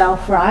back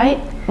yourself, right?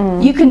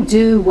 You can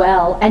do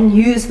well and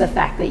use the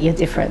fact that you're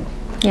different.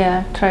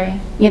 Yeah, true.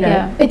 You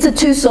know, it's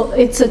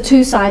a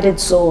two-sided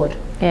sword.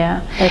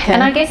 Yeah. Okay.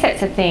 And I guess that's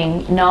the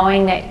thing,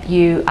 knowing that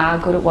you are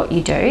good at what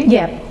you do.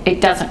 Yeah.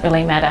 It doesn't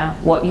really matter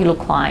what you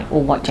look like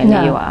or what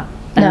gender you are.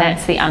 And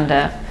that's the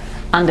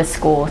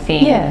underscore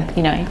thing. Yeah.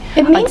 You know.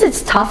 It means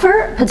it's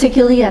tougher,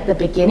 particularly at the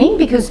beginning,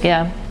 because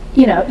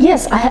you know,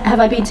 yes, have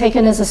I been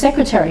taken as a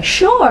secretary?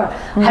 Sure.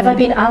 Have I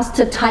been asked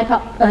to type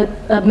up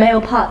a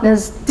male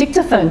partner's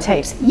dictaphone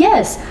tapes?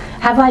 Yes.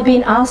 Have I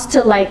been asked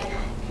to, like,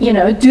 you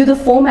know, do the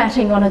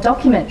formatting on a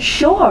document?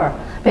 Sure.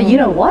 But you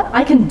know what?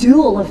 I can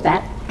do all of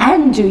that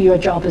and do your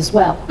job as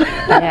well.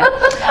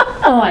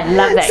 Oh, I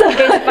love that.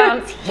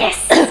 Goosebumps.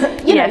 Yes.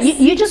 You know,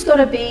 you just got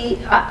to be,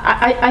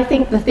 I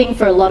think the thing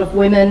for a lot of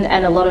women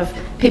and a lot of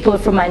people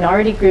from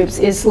minority groups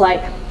is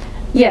like,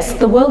 yes,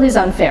 the world is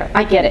unfair.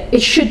 I get it.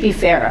 It should be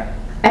fairer.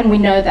 And we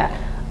know that.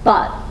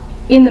 But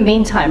in the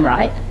meantime,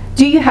 right,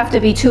 do you have to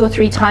be 2 or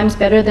 3 times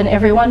better than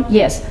everyone?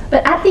 Yes.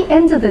 But at the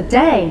end of the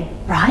day,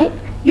 right,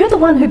 you're the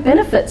one who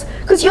benefits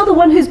because you're the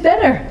one who's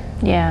better.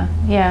 Yeah.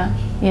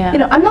 You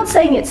know, I'm not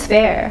saying it's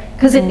fair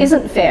because it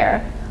isn't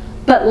fair.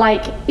 But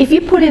like, if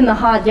you put in the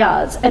hard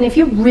yards and if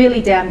you're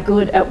really damn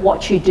good at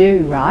what you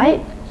do,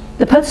 right,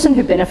 the person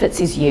who benefits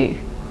is you.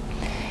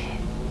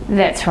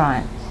 That's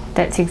right.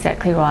 That's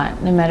exactly right.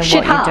 No matter Shit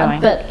what you're hard,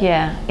 doing. But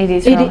yeah, it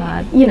is real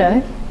hard. You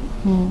know,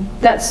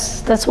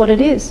 that's what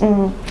it is.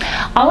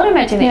 I would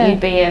imagine that you'd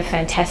be a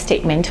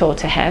fantastic mentor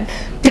to have.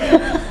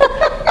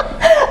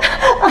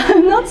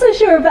 I'm not so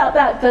sure sure about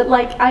that, but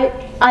like I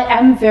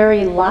am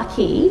very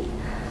lucky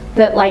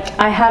that like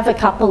I have a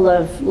couple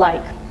of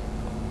like,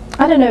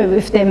 I don't know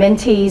if they're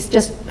mentees,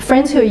 just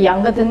friends who are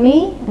younger than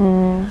me.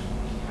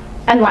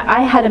 And like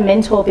I had a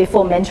mentor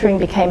before mentoring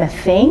became a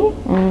thing.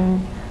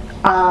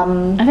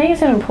 I think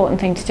it's an important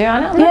thing to do.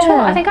 I'm not sure.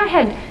 I think I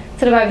had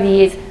sort of over the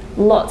years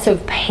lots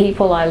of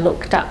people I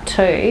looked up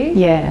to,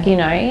 you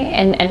know,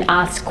 and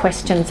asked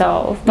questions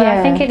of. But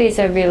I think it is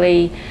a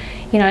really,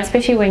 you know,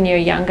 especially when you're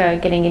younger,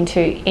 getting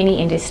into any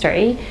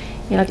industry,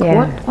 you're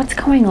like, what's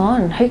going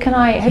on? Who do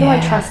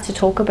I trust to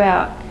talk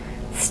about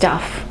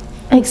stuff?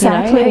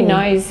 Exactly. You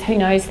know, who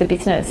knows the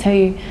business?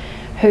 Who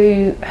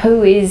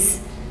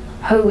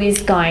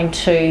is going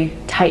to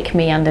take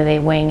me under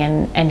their wing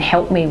and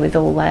help me with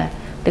all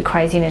the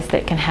craziness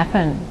that can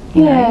happen?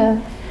 You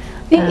know?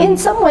 In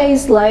some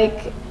ways,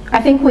 like,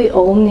 I think we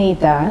all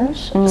need that.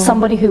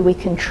 Somebody who we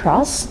can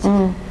trust.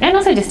 And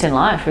also just in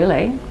life,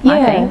 really,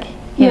 I think.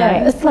 You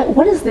know? It's like,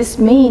 what does this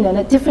mean? And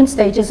at different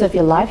stages of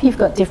your life, you've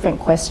got different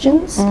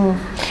questions.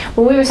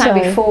 Well, we were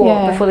saying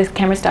before this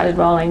camera started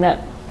rolling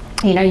that,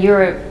 you know,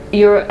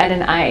 you're at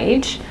an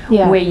age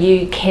where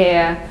you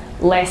care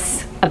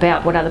less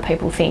about what other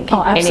people think.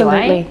 Oh, absolutely.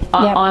 Anyway,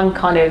 I'm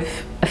kind of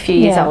a few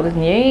years older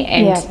than you,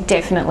 and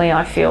definitely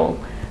I feel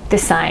the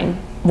same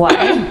way.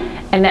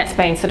 And that's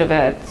been sort of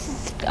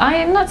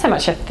not so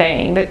much a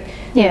theme, but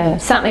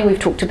something we've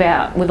talked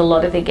about with a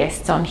lot of the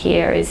guests on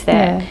here is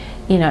that,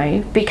 you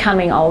know,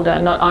 becoming older,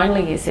 not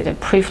only is it a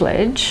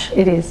privilege,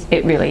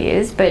 it really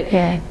is, but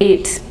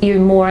you're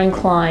more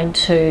inclined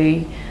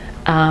to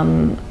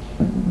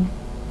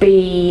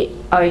be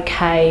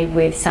okay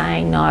with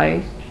saying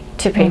no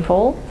to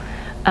people,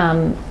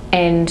 and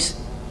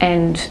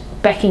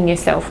backing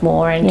yourself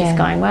more, and just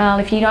going, well,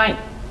 if you don't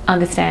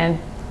understand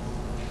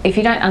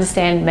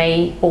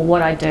me or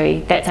what I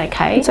do, that's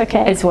okay. It's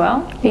okay as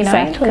well, you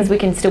know, because we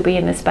can still be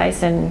in the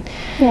space and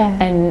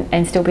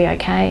still be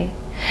okay.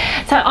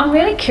 So I'm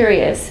really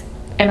curious,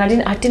 and I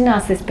didn't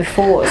ask this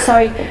before.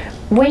 So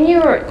when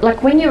you're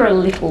a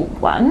little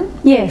one,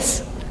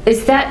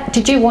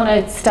 did you want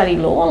to study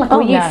law? Like,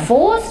 were you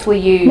forced? Were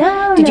you?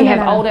 Did you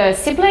have older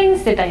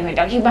siblings? Did they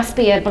go, you must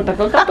be a blah blah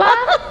blah blah blah?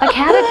 Like,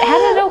 how did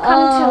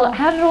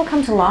it all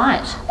come to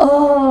light?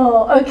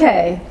 Oh,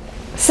 okay.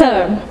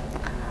 So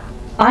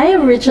I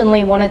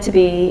originally wanted to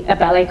be a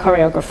ballet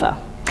choreographer.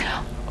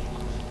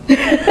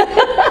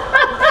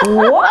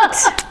 What?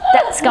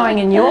 That's going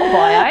in your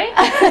bio.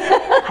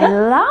 I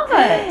love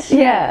it.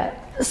 Yeah.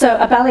 So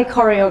a ballet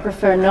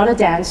choreographer, not a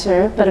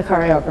dancer, but a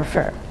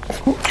choreographer.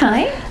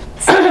 Okay.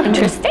 So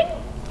interesting.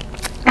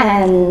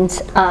 And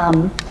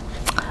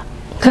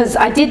because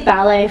I did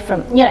ballet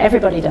from, you know,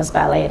 everybody does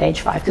ballet at age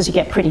 5 because you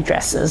get pretty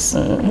dresses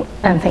and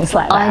things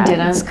like that. I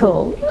didn't. It's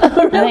cool.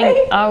 Really? I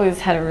think I always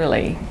had a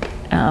really,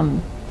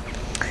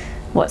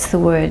 what's the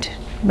word?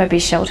 Maybe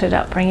sheltered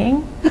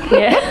upbringing.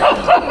 Yeah.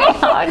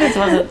 I just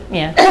wasn't,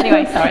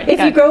 Anyway, sorry. If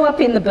you grow up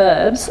in the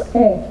burbs,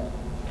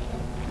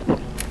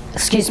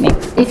 excuse me,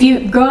 if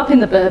you grow up in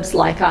the burbs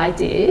like I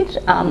did,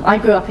 I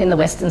grew up in the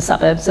western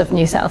suburbs of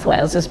New South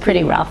Wales. It was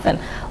pretty rough, and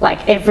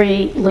like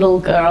every little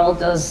girl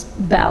does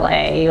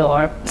ballet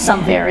or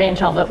some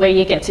variant of it where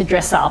you get to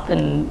dress up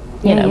and,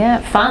 you know,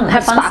 have fun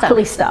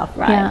sparkly stuff,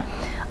 right?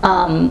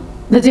 Yeah.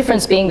 The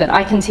difference being that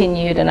I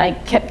continued and I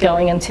kept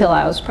going until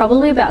I was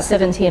probably about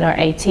 17 or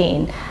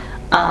 18.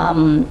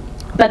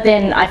 But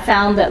then I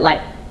found that,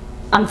 like,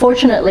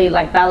 unfortunately,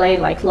 like ballet,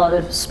 like a lot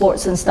of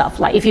sports and stuff,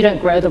 like if you don't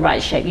grow the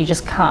right shape, you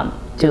just can't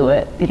do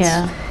it. It's,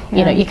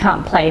 you know, you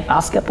can't play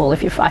basketball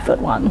if you're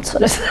 5'1",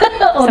 sort of,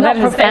 or not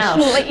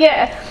professionally.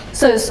 Yeah.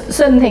 So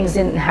certain things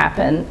didn't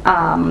happen.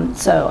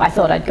 So I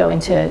thought I'd go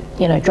into,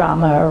 you know,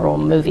 drama or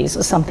movies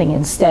or something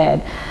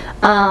instead.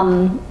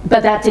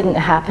 But that didn't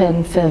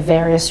happen for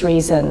various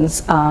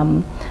reasons.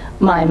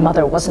 My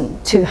mother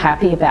wasn't too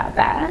happy about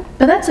that,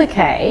 but that's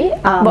okay.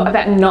 What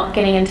about not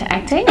getting into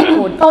acting?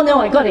 Oh no,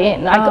 I got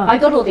in. I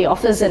got all the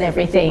offers and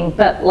everything,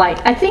 but like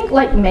I think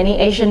like many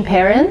Asian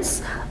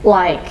parents,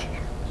 like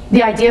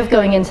the idea of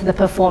going into the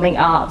performing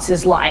arts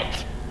is like,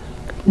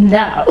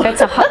 no. That's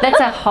a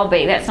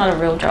hobby. That's not a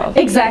real job.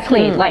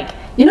 Exactly. Like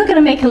you're not going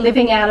to make a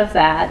living out of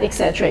that,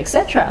 etc.,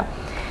 etc.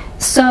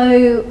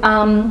 So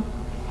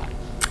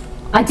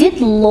I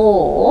did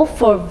law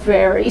for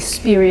very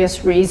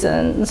spurious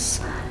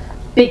reasons,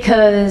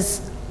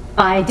 because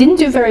I didn't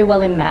do very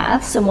well in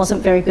maths and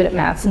wasn't very good at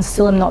maths, and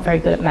still am not very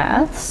good at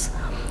maths.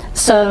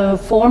 So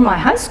for my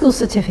high school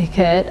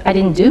certificate, I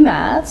didn't do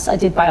maths. I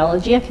did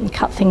biology. I can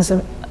cut things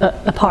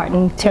apart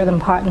and tear them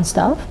apart and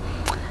stuff.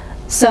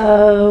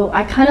 So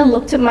I kind of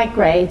looked at my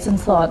grades and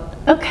thought,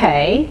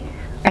 okay,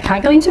 I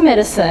can't go into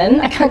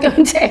medicine. I can't go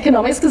into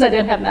economics because I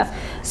don't have maths.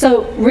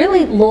 So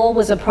really, law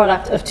was a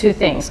product of two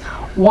things.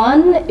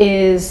 One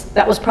is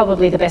that was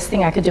probably the best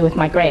thing I could do with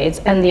my grades,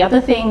 and the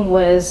other thing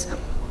was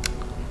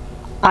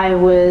I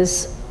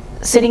was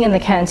sitting in the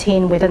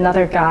canteen with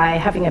another guy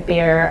having a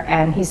beer,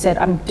 and he said,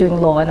 I'm doing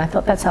law, and I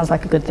thought that sounds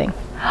like a good thing.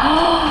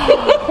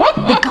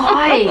 the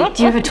guy.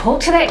 Do you ever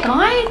talk to that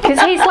guy? Because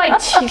he's like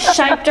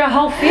shaped our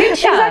whole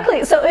future.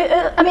 Exactly. So,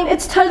 I mean,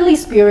 it's totally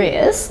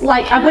spurious.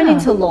 Like, I went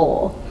into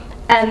law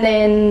and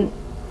then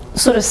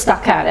sort of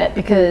stuck at it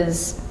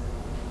because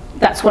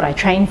that's what I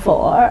trained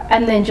for,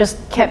 and then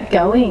just kept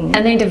going.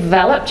 And then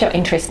developed your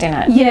interest in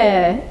it.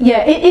 Yeah.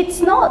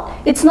 It's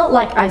not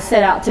like I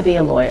set out to be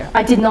a lawyer.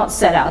 I did not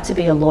set out to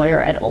be a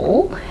lawyer at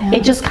all. Yeah.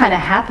 It just kind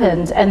of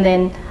happened, and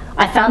then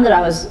I found that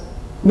I was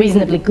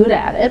reasonably good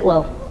at it.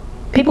 Well,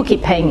 people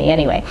keep paying me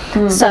anyway,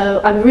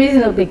 so I'm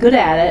reasonably good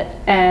at it,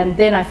 and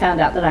then I found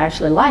out that I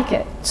actually like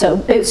it.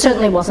 So it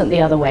certainly wasn't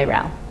the other way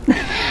around.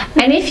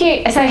 And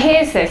so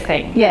here's the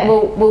thing. Yeah.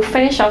 We'll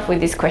finish off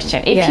with this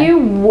question. If you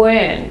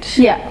weren't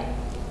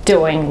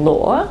doing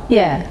law,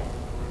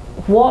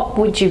 what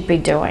would you be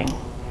doing?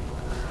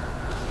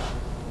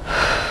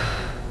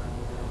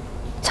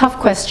 Tough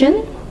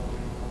question.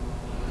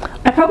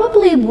 I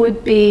probably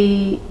would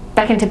be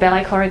back into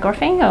ballet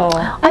choreographing, or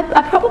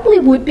I probably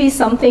would be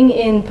something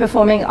in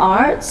performing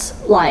arts,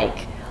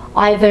 like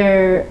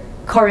either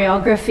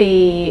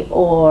choreography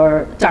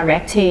or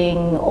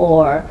directing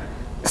or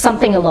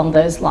something along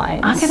those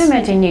lines. I can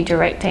imagine you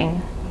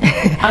directing.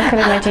 I can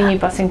imagine you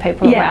bossing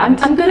people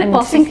around. I'm good at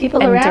bossing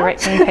people around. And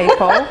directing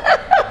people.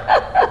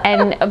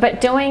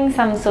 But doing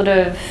some sort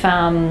of,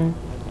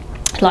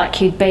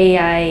 like you'd be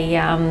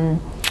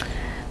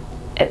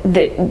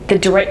the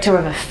director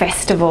of a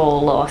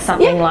festival or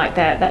something like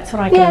that. That's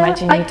what I can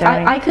imagine you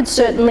doing. I could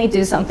certainly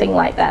do something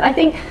like that. I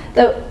think,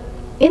 though,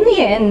 in the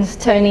end,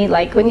 Tony,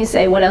 like when you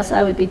say what else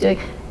I would be doing,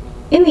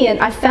 in the end,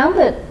 I found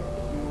that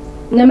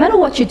no matter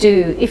what you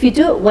do, if you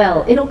do it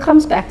well, it all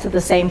comes back to the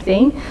same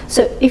thing.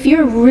 So if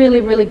you're really,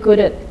 really good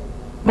at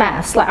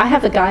maths, like I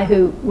have a guy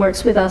who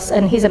works with us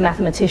and he's a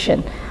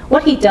mathematician.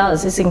 What he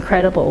does is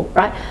incredible,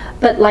 right?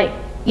 But like,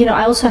 you know,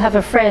 I also have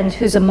a friend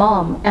who's a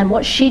mom, and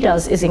what she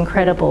does is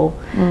incredible.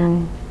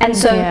 And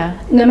so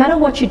no matter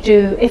what you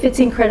do, if it's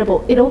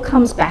incredible, it all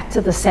comes back to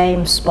the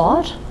same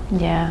spot.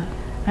 Yeah.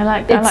 I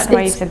like the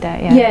way you said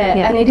that.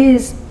 Yeah, and it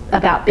is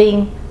about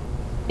being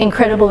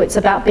incredible, it's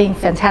about being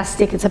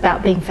fantastic, it's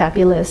about being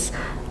fabulous.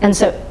 And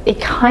so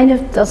it kind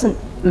of doesn't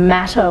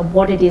matter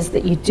what it is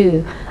that you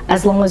do,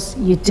 as long as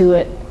you do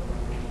it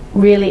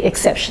really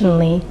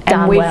exceptionally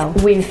done well.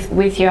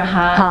 With your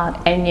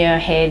heart and your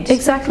head.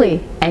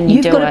 Exactly. And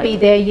you've got to be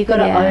there, you've got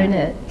to own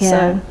it.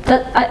 Yeah.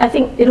 So I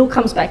think it all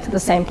comes back to the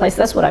same place.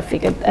 That's what I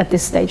figured at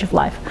this stage of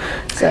life.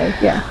 So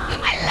yeah.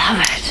 I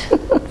love it.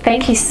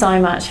 Thank you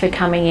so much for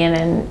coming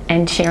in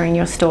and sharing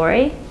your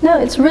story. No,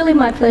 it's really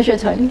my pleasure,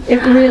 Tony.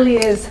 It really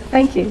is.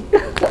 Thank you.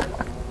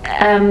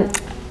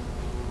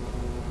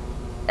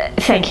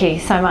 Thank you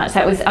so much.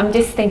 I'm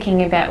just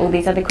thinking about all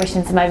these other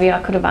questions maybe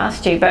I could have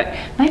asked you, but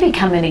maybe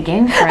come in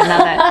again for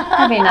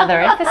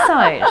another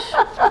episode.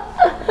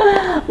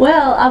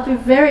 Well, I'll be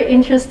very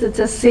interested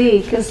to see,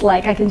 because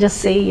like I can just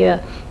see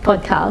your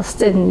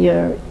podcast and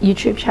your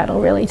YouTube channel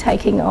really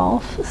taking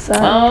off. So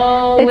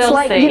it's we'll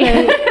like, see.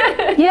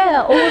 you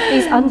know, all of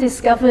these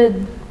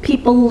undiscovered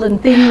people and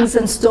things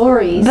and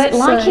stories. But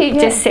like you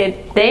just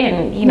said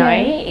then, you know,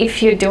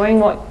 if you're doing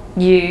what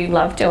you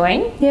love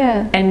doing,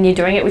 and you're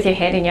doing it with your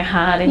head and your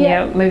heart, and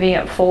you're moving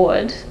it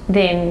forward,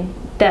 then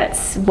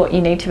that's what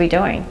you need to be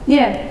doing.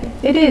 Yeah,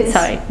 it is.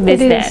 So there's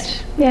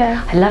that.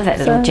 Yeah. I love that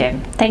little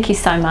gem. Thank you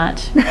so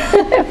much.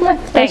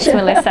 Thanks,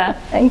 Melissa.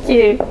 Thank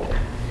you.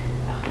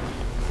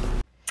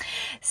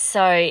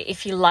 So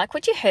if you like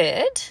what you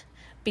heard,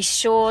 be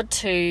sure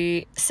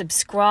to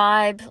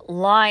subscribe,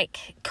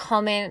 like,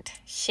 comment,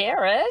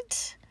 share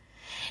it.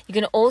 You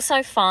can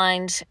also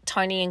find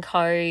Tony &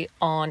 Co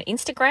on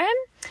Instagram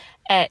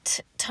at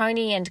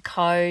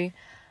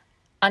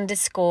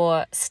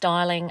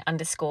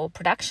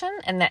tony&co_styling_production,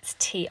 and that's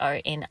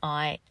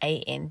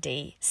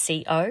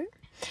TONIANDCO.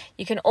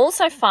 You can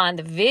also find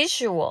the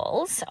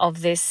visuals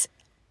of this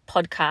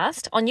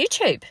podcast on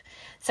YouTube.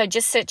 So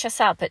just search us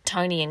up at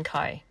Tony &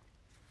 Co.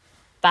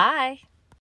 Bye.